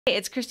Hey,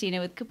 it's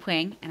Christina with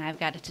Kapwing, and I've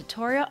got a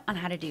tutorial on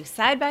how to do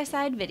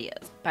side-by-side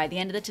videos. By the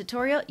end of the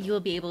tutorial, you will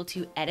be able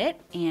to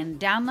edit and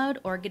download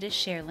or get a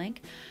share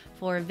link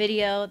for a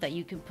video that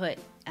you can put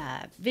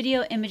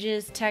video,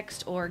 images,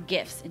 text, or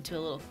GIFs into a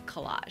little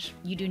collage.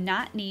 You do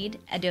not need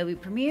Adobe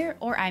Premiere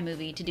or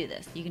iMovie to do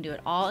this. You can do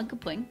it all in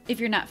Kapwing. If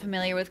you're not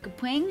familiar with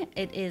Kapwing,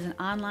 it is an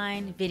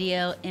online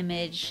video,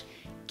 image,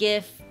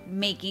 GIF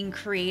making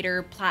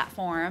creator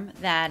platform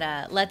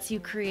that lets you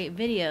create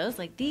videos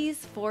like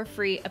these for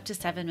free up to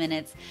 7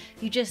 minutes.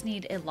 You just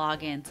need a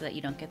login so that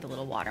you don't get the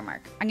little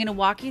watermark. I'm going to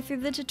walk you through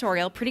the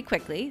tutorial pretty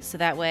quickly, so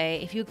that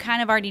way if you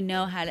kind of already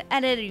know how to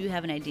edit or you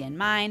have an idea in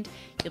mind,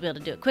 you'll be able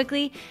to do it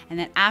quickly. And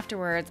then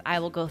afterwards, I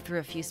will go through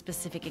a few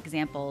specific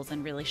examples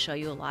and really show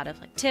you a lot of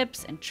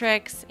tips and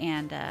tricks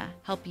and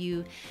help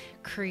you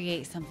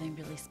create something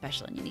really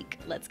special and unique.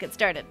 Let's get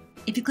started.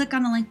 If you click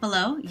on the link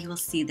below, you will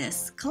see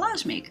this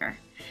Collage Maker.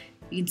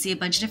 You can see a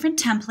bunch of different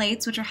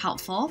templates, which are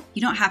helpful.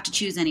 You don't have to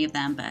choose any of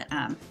them, but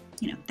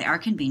they are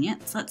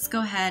convenient. So let's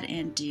go ahead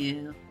and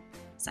do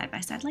side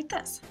by side like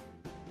this.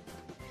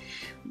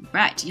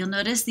 Right, you'll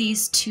notice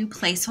these two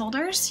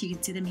placeholders. You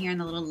can see them here in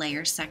the little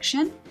layers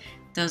section.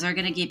 Those are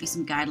going to give you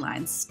some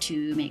guidelines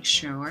to make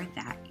sure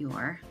that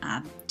your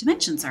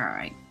dimensions are all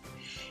right.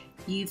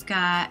 You've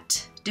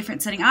got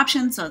different setting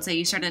options. So let's say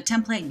you started a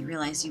template and you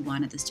realize you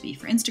wanted this to be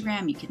for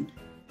Instagram. You can,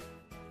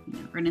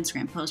 for an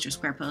Instagram post or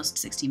square post,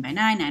 16 by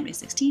 9, 9 by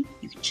 16,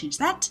 you can change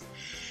that.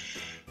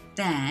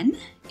 Then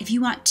if you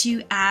want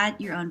to add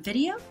your own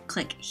video,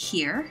 click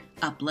here,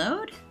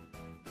 upload,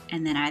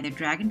 and then either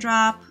drag and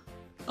drop,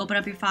 open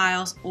up your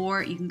files,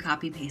 or you can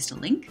copy and paste a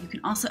link. You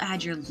can also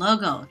add your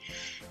logo.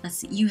 Let's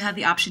see, you have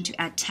the option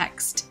to add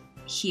text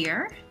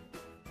here.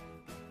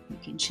 You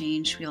can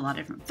change, we have a lot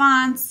of different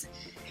fonts,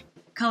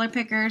 color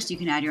pickers, you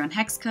can add your own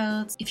hex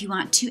codes. If you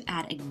want to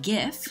add a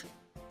GIF,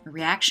 a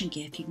reaction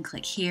GIF, you can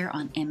click here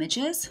on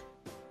images,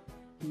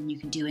 and you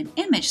can do an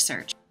image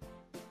search.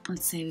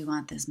 Let's say we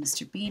want this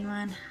Mr. Bean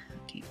one.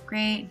 Okay,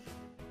 great.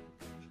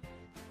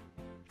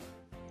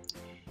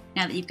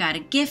 Now that you've got a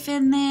GIF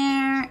in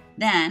there,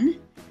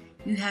 then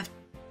you have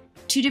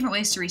two different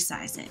ways to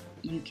resize it.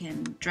 You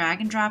can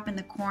drag and drop in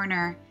the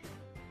corner,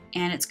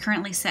 and it's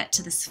currently set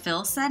to this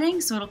fill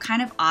setting, so it'll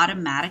kind of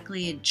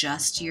automatically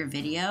adjust your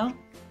video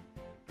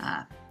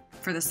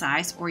for the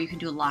size, or you can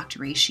do a locked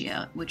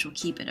ratio, which will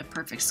keep it a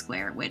perfect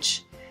square,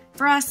 which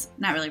for us,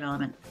 not really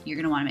relevant. You're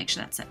going to want to make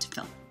sure that's set to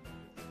fill.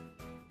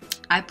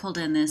 I pulled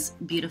in this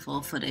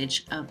beautiful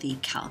footage of the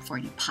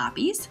California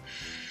poppies.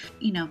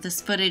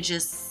 This footage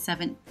is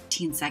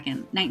 19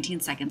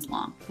 seconds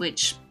long,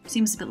 which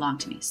seems a bit long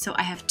to me. So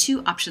I have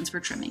two options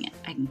for trimming it.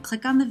 I can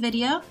click on the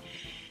video,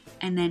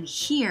 and then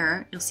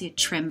here you'll see a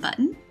trim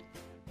button,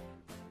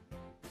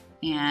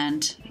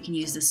 and you can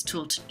use this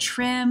tool to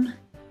trim.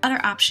 Other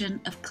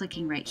option of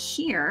clicking right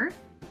here,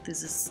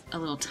 this is a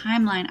little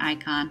timeline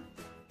icon,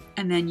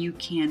 and then you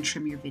can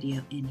trim your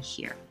video in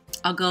here.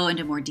 I'll go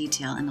into more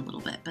detail in a little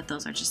bit, but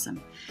those are just some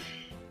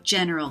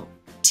general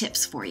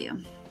tips for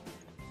you.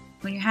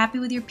 When you're happy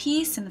with your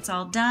piece and it's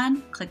all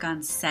done, click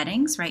on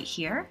settings right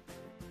here,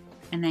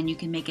 and then you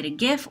can make it a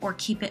GIF or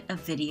keep it a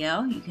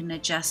video. You can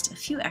adjust a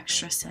few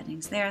extra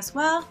settings there as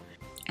well,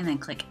 and then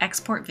click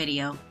export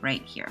video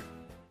right here.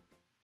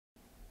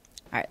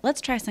 All right,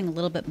 let's try something a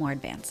little bit more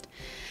advanced.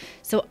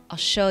 So I'll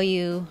show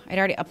you, I'd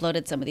already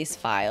uploaded some of these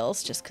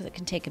files just because it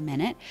can take a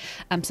minute.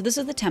 So this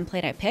is the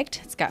template I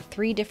picked. It's got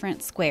 3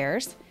 different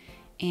squares,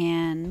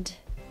 and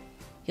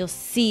you'll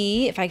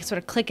see if I sort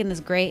of click in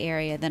this gray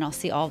area, then I'll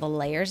see all the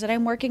layers that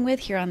I'm working with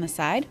here on the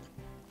side.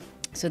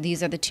 So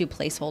these are the 2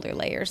 placeholder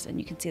layers, and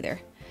you can see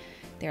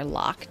they're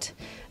locked.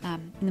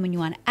 And then when you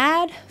want to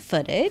add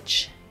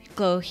footage,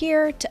 go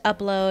here to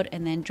upload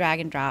and then drag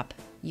and drop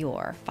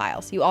your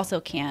files. You also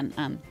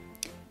can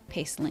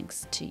paste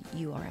links to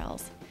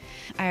URLs.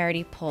 I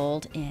already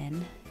pulled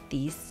in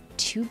these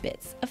 2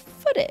 bits of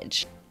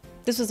footage.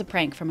 This was a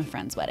prank from a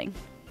friend's wedding.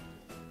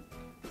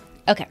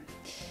 Okay,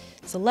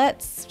 so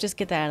let's just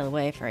get that out of the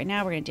way for right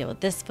now. We're gonna deal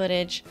with this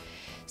footage.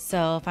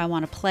 So if I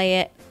wanna play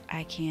it,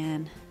 I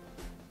can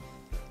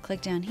click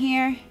down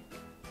here.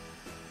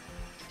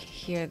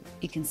 Here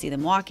you can see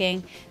them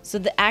walking. So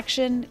the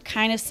action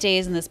kind of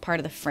stays in this part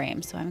of the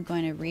frame. So I'm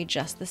going to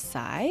readjust the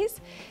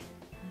size.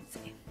 Let's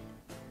see.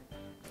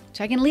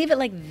 So I can leave it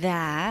like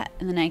that,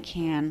 and then I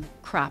can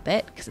crop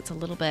it because it's a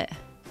little bit.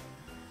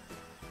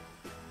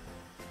 I'm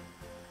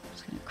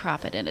just going to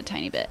crop it in a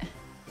tiny bit.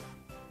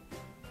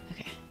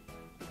 Okay.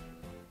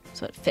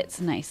 So it fits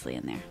nicely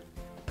in there.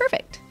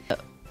 Perfect. So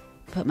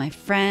put my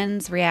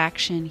friend's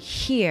reaction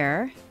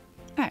here.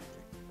 All right.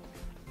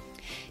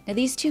 Now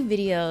these 2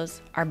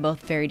 videos are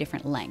both very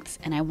different lengths,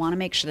 and I want to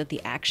make sure that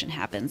the action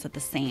happens at the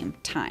same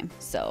time.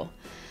 So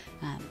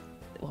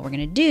what we're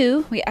going to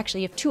do, we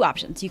actually have 2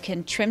 options. You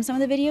can trim some of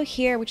the video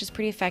here, which is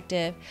pretty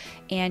effective,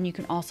 and you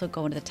can also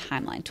go into the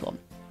timeline tool.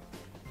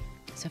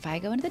 So if I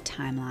go into the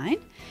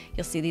timeline,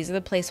 you'll see these are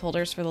the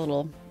placeholders for the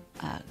little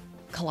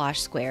collage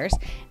squares.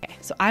 Okay,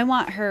 So I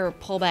want her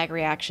pullback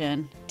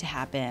reaction to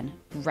happen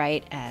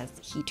right as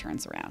he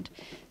turns around.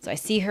 So I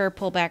see her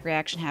pullback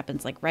reaction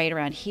happens like right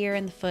around here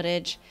in the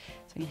footage.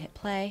 So I'm gonna hit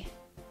play.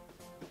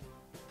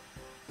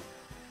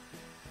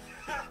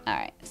 All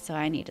right, so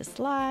I need to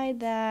slide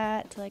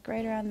that to like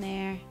right around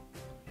there.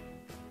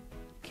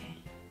 Okay,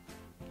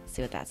 let's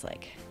see what that's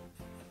like.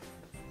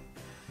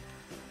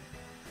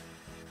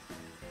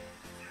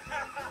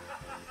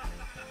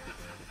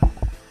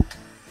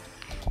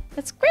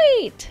 That's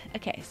great.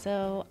 Okay,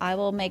 so I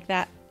will make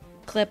that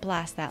clip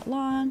last that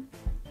long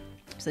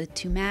so the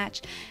two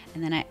match.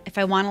 And then if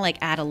I want to like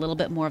add a little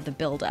bit more of the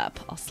build up,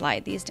 I'll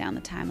slide these down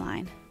the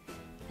timeline.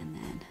 And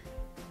then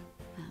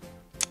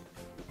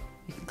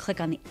you can click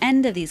on the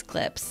end of these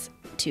clips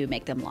to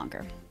make them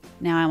longer.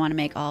 Now I want to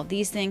make all of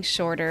these things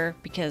shorter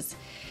because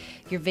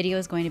your video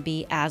is going to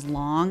be as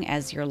long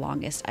as your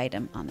longest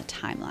item on the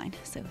timeline.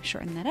 So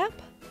shorten that up.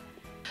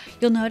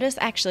 You'll notice,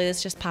 actually,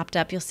 this just popped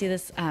up. You'll see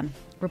this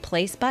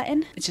replace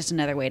button. It's just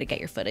another way to get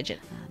your footage in.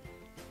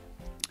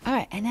 All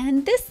right, and then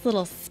in this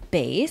little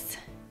space,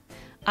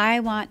 I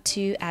want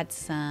to add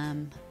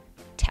some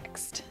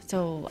text.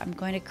 So I'm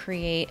going to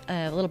create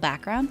a little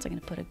background. So I'm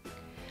going to put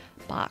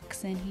a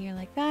box in here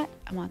like that.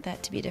 I want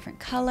that to be a different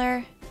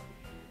color,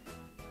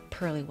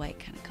 pearly white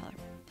kind of color.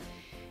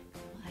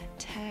 We'll add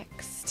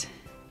text.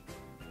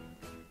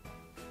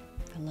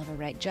 I love a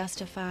right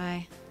justify.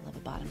 I love a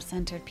bottom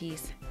centered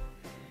piece.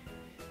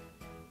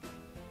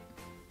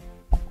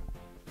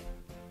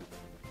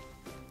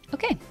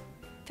 Okay,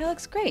 that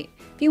looks great.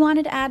 If you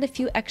wanted to add a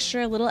few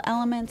extra little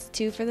elements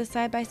too for the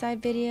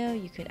side-by-side video,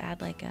 you could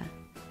add like a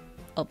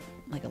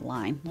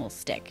line, a little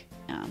stick.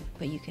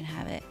 But you can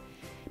have it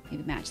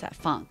maybe match that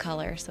font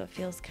color so it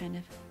feels kind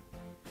of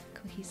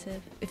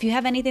cohesive. If you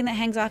have anything that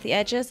hangs off the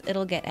edges,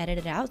 it'll get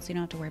edited out, so you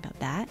don't have to worry about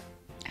that.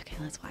 Okay,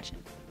 let's watch it.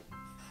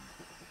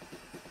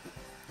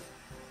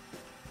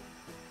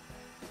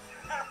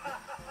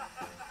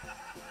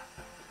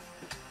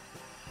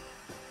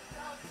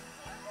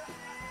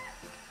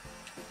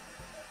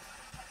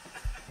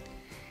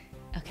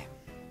 Okay,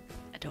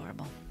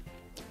 adorable.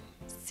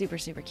 Super,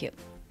 super cute.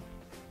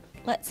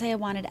 Let's say I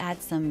wanted to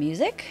add some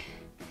music.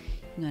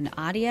 You go into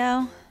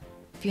audio.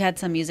 If you had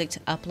some music to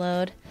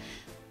upload,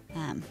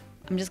 I'm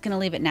just gonna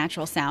leave it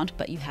natural sound,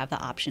 but you have the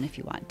option if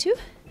you want to.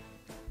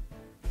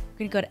 We're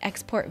gonna go to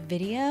export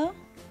video.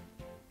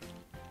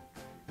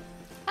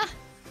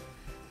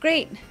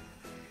 Great.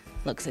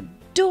 Looks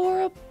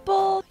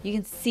adorable. You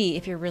can see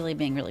if you're really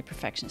being really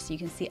perfectionist, you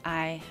can see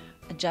I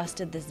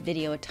adjusted this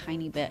video a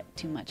tiny bit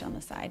too much on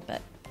the side,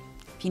 but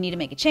if you need to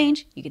make a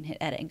change, you can hit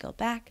edit and go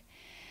back.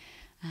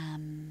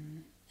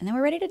 And then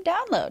we're ready to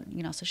download. You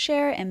can also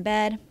share,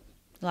 embed,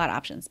 a lot of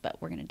options, but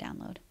we're gonna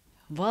download.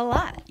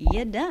 Voila,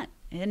 you're done.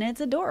 And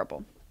it's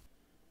adorable.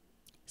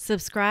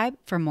 Subscribe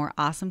for more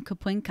awesome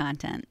Kapwing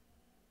content.